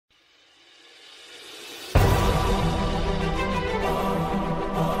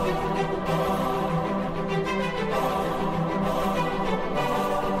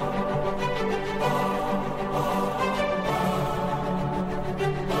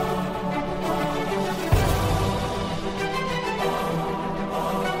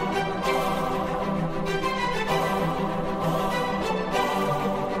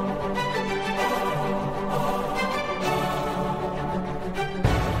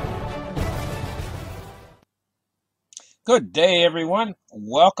Good day, everyone.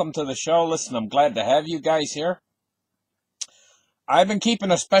 Welcome to the show. Listen, I'm glad to have you guys here. I've been keeping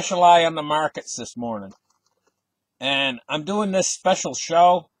a special eye on the markets this morning, and I'm doing this special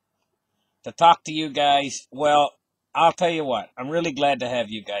show to talk to you guys. Well, I'll tell you what, I'm really glad to have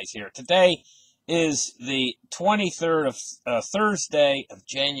you guys here. Today is the 23rd of Thursday of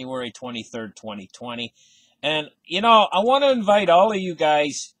January 23rd, 2020. And, I want to invite all of you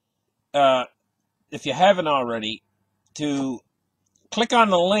guys, if you haven't already, to click on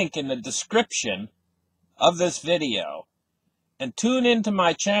the link in the description of this video and tune into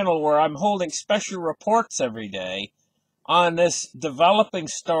my channel where I'm holding special reports every day on this developing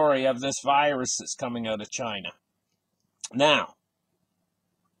story of this virus that's coming out of China. Now,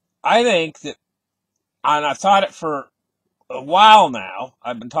 I think that, and I've thought it for a while now,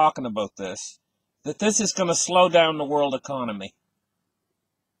 I've been talking about this, that this is going to slow down the world economy.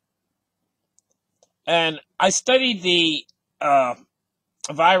 And I studied the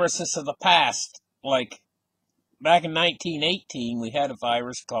viruses of the past, like back in 1918, we had a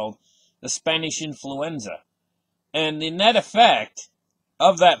virus called the Spanish influenza. And the net effect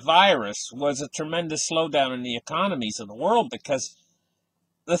of that virus was a tremendous slowdown in the economies of the world, because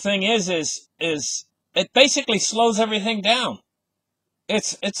the thing is it basically slows everything down.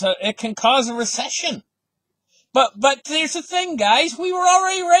 It can cause a recession. But here's the thing, guys. We were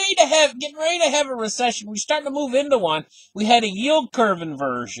already getting ready to have a recession. We're starting to move into one. We had a yield curve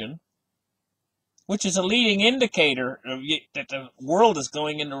inversion, which is a leading indicator that the world is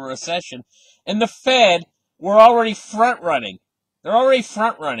going into a recession. And the Fed were already front-running. They're already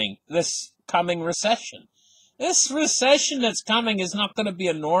front-running this coming recession. This recession that's coming is not going to be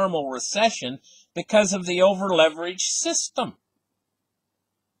a normal recession because of the over-leveraged system.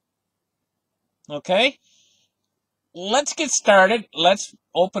 Okay? Let's get started. Let's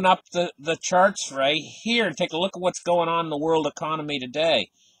open up the charts right here and take a look at what's going on in the world economy today.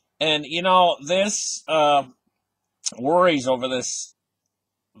 And, this worries over this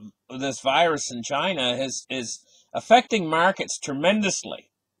virus in China is affecting markets tremendously.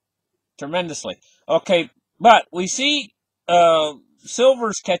 Okay, but we see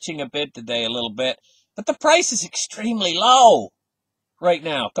silver's catching a bid today a little bit, but the price is extremely low right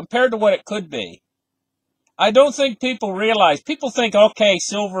now compared to what it could be. I don't think people realize. People think, okay,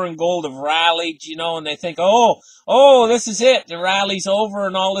 silver and gold have rallied, and they think, oh, this is it. The rally's over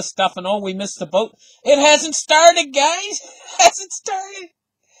and all this stuff, and we missed the boat. It hasn't started, guys. It hasn't started.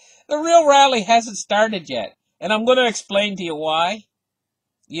 The real rally hasn't started yet. And I'm going to explain to you why.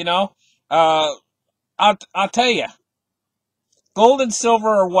 I'll tell you. Gold and silver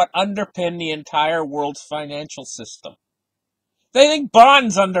are what underpin the entire world's financial system. They think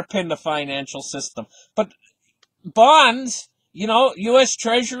bonds underpin the financial system. But bonds, U.S.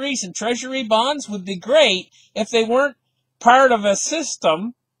 treasuries and treasury bonds would be great if they weren't part of a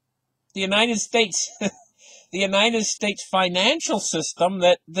system, the United States, the United States financial system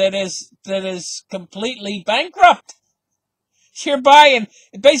that is completely bankrupt. You're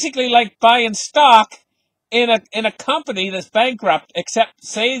basically like buying stock in a company that's bankrupt, except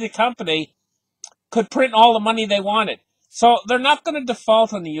say the company could print all the money they wanted. So they're not going to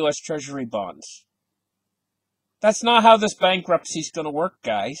default on the U.S. Treasury bonds. That's not how this bankruptcy is going to work,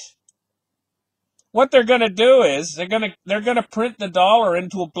 guys. What they're going to do is they're going to print the dollar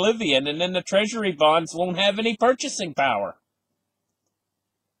into oblivion, and then the Treasury bonds won't have any purchasing power.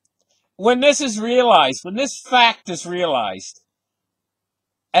 When this fact is realized,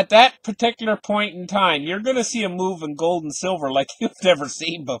 at that particular point in time, you're going to see a move in gold and silver like you've never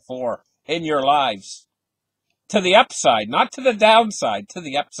seen before in your lives. To the upside, not to the downside, to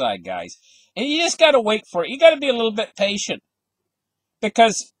the upside, guys. And you just got to wait for it. You got to be a little bit patient.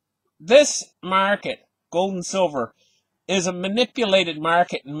 Because this market, gold and silver, is a manipulated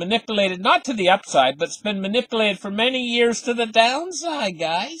market, and manipulated not to the upside, but it's been manipulated for many years to the downside,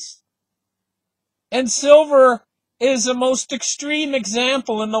 guys. And silver is the most extreme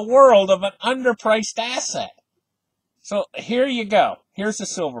example in the world of an underpriced asset. So here you go. Here's the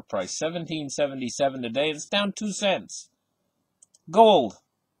silver price, $17.77 today. It's down 2 cents. Gold.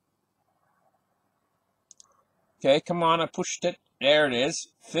 Okay, come on, I pushed it. There it is,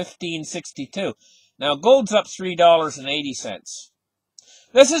 $15.62. Now gold's up $3.80.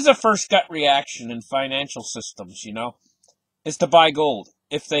 This is the first gut reaction in financial systems, is to buy gold.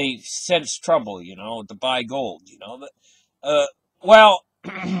 If they sense trouble, to buy gold, Well,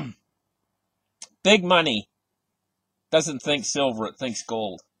 big money doesn't think silver, it thinks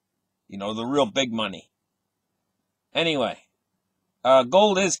gold. The real big money. Anyway,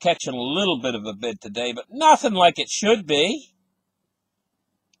 gold is catching a little bit of a bid today, but nothing like it should be.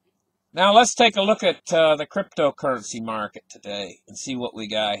 Now let's take a look at the cryptocurrency market today and see what we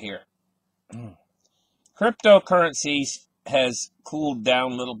got here. Cryptocurrencies has cooled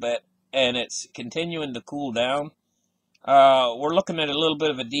down a little bit, and it's continuing to cool down. We're looking at a little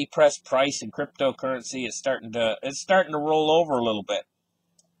bit of a depressed price in cryptocurrency. It's starting to roll over a little bit.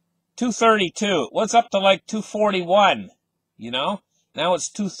 232. It was up to like 241. You know, now it's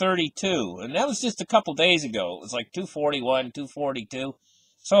 232, and that was just a couple days ago. It was like 241, 242.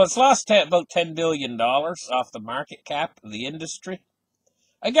 So it's lost about $10 billion off the market cap of the industry.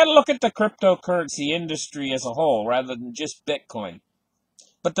 I got to look at the cryptocurrency industry as a whole rather than just Bitcoin.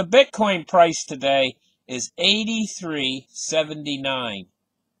 But the Bitcoin price today is 83.79,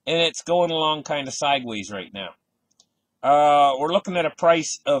 and it's going along kind of sideways right now. We're looking at a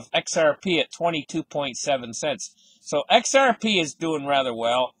price of XRP at 22.7 cents. So XRP is doing rather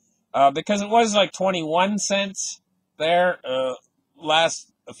well because it was like 21 cents there a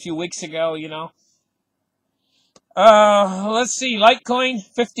few weeks ago, you know. Let's see, Litecoin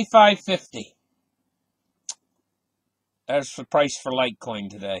 55.50. That's the price for Litecoin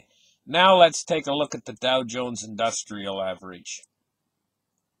today. Now let's take a look at the Dow Jones Industrial Average.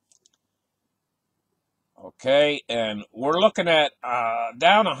 Okay, and we're looking at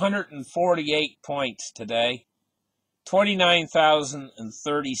down 148 points today.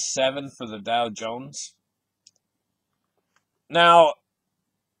 29,037 for the Dow Jones. Now,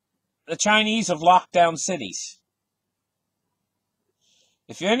 the Chinese have locked down cities.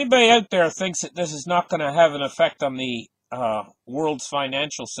 If anybody out there thinks that this is not going to have an effect on the world's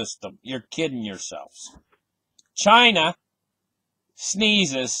financial system, you're kidding yourselves. China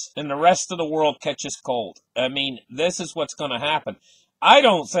sneezes and the rest of the world catches cold. I mean, this is what's going to happen. I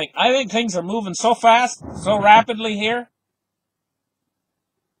think things are moving so fast, so rapidly here,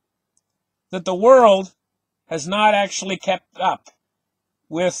 that the world has not actually kept up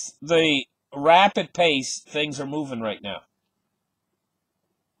with the rapid pace things are moving right now.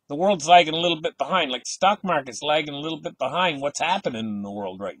 The world's lagging a little bit behind, like the stock market's lagging a little bit behind what's happening in the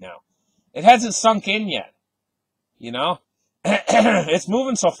world right now. It hasn't sunk in yet, you know? It's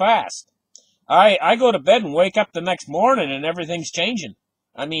moving so fast. I go to bed and wake up the next morning and everything's changing.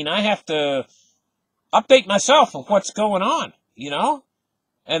 I mean, I have to update myself of what's going on, you know?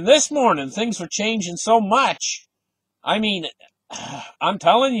 And this morning, things were changing so much. I mean, I'm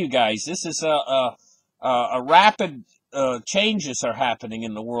telling you guys, this is a rapid changes are happening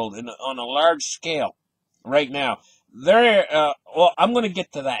in the world on a large scale right now. Well, I'm going to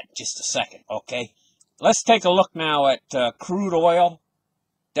get to that in just a second, okay? Let's take a look now at crude oil,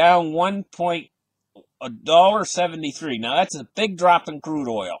 down $1.73. Now, that's a big drop in crude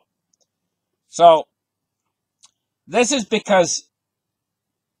oil. So, this is because,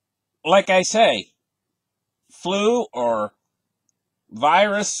 like I say, flu or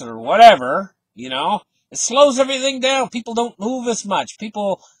virus or whatever, you know, it slows everything down. People don't move as much.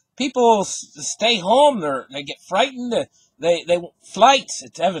 People stay home. They get frightened. Flights.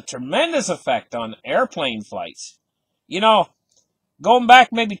 It has a tremendous effect on airplane flights. You know, going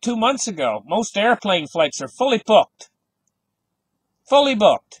back maybe 2 months ago, most airplane flights are fully booked. Fully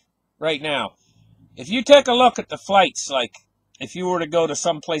booked right now. If you take a look at the flights, like if you were to go to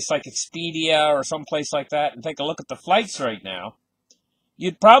some place like Expedia or some place like that and take a look at the flights right now,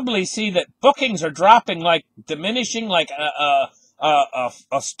 you'd probably see that bookings are dropping, like diminishing, like a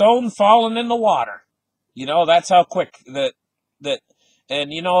stone falling in the water. You know, that's how quick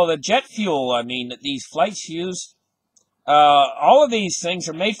and you know, the jet fuel, I mean, that these flights use, all of these things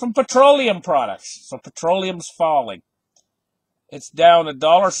are made from petroleum products. So petroleum's falling. It's down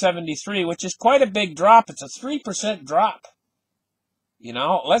 $1.73, which is quite a big drop. It's a 3% drop. You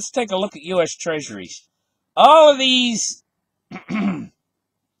know, let's take a look at U.S. Treasuries. All of these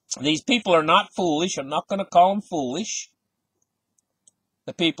these people are not foolish. I'm not going to call them foolish.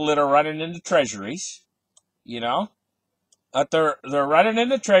 The people that are running into treasuries, you know, they're running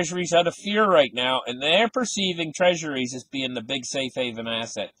into treasuries out of fear right now, and they're perceiving treasuries as being the big safe haven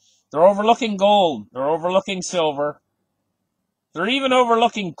asset. They're overlooking gold. They're overlooking silver. They're even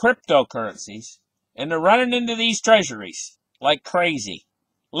overlooking cryptocurrencies, and they're running into these treasuries like crazy.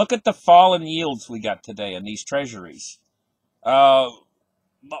 Look at the fall in yields we got today on these treasuries.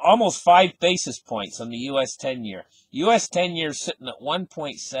 Almost 5 basis points on the U.S. 10-year. U.S. 10-year sitting at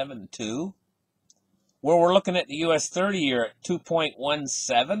 1.72, where we're looking at the U.S. 30-year at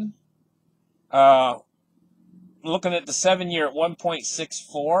 2.17. Looking at the 7-year at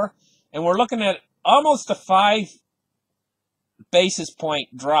 1.64, and we're looking at almost a 5 basis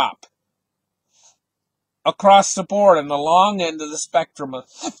point drop across the board on the long end of the spectrum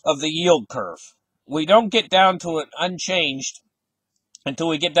of the yield curve. We don't get down to it unchanged until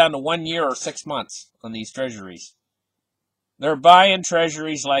we get down to 1 year or 6 months on these treasuries. They're buying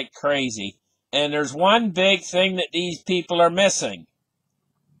treasuries like crazy. And there's one big thing that these people are missing.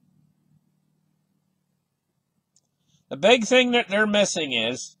 The big thing that they're missing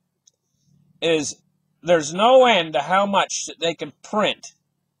is there's no end to how much that they can print.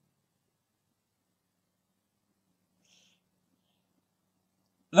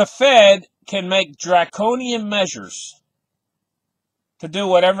 The Fed can make draconian measures to do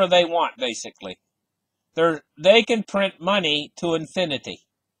whatever they want, basically. They can print money to infinity.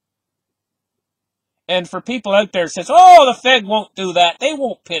 And for people out there that says, "Oh, the Fed won't do that. They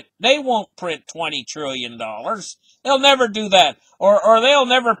won't print $20 trillion. They'll never do that. Or they'll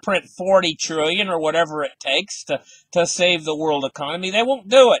never print 40 trillion or whatever it takes to save the world economy. They won't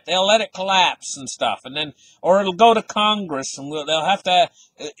do it. They'll let it collapse and stuff. And then, or it'll go to Congress and they'll have to,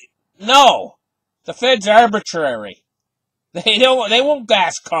 no. The Fed's arbitrary. They won't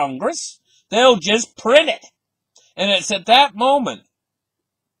ask Congress. They'll just print it. And it's at that moment,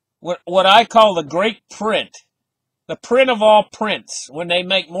 what I call the great print, the print of all prints, when they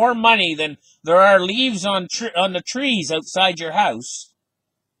make more money than there are leaves on the trees outside your house.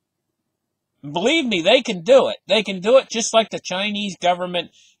 Believe me, they can do it. They can do it just like the Chinese government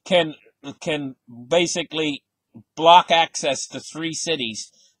can basically block access to 3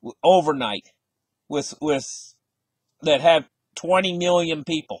 cities overnight with that have 20 million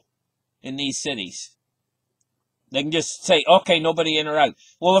people in these cities. They can just say, okay, nobody in or out.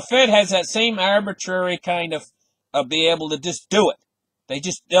 Well, the Fed has that same arbitrary kind of be able to just do it.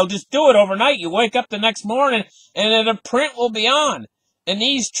 They'll just do it overnight. You wake up the next morning and then the print will be on. And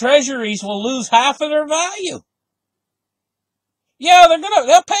these treasuries will lose half of their value. Yeah,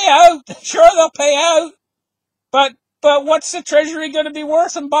 they'll pay out. Sure, they'll pay out. But what's the treasury going to be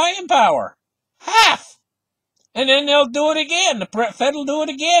worth in buying power? Half. And then they'll do it again. The Fed will do it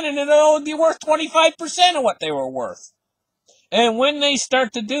again, and it'll only be worth 25% of what they were worth. And when they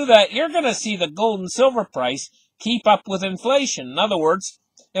start to do that, you're going to see the gold and silver price keep up with inflation. In other words,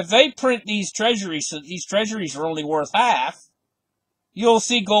 if they print these treasuries so these treasuries are only worth half, you'll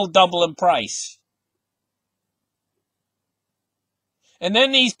see gold double in price. And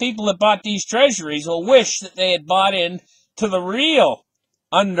then these people that bought these treasuries will wish that they had bought in to the real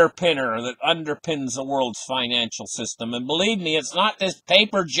underpinner that underpins the world's financial system. And believe me, it's not this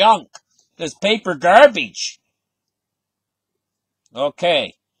paper junk, this paper garbage.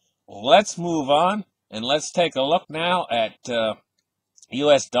 Okay, well, let's move on and let's take a look now at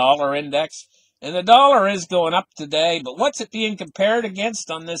U.S. dollar index. And the dollar is going up today, but what's it being compared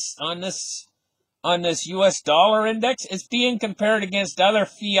against on this U.S. dollar index? It's being compared against other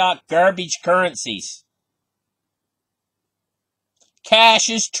fiat garbage currencies. Cash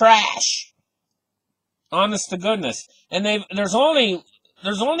is trash. Honest to goodness. And there's only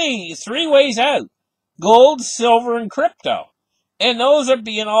 3 ways out. Gold, silver, and crypto. And those are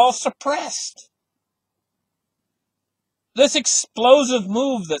being all suppressed. This explosive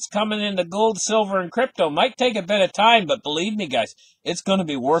move that's coming into gold, silver, and crypto might take a bit of time, but believe me, guys, it's going to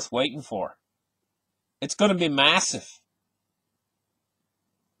be worth waiting for. It's going to be massive.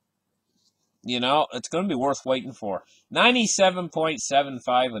 You know, it's going to be worth waiting for.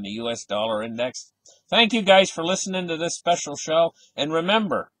 97.75 on the U.S. dollar index. Thank you guys for listening to this special show. And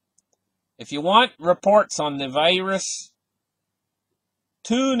remember, if you want reports on the virus,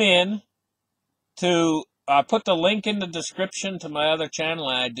 tune in to, put the link in the description to my other channel.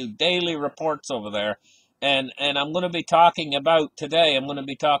 I do daily reports over there. And I'm going to be talking about, today, I'm going to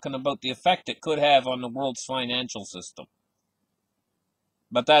be talking about the effect it could have on the world's financial system.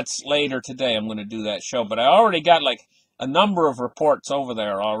 But that's later today. I'm going to do that show. But I already got like a number of reports over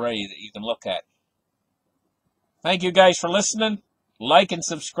there already that you can look at. Thank you guys for listening. Like and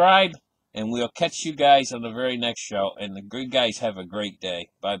subscribe. And we'll catch you guys on the very next show. And you guys have a great day.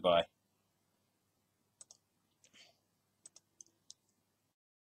 Bye-bye.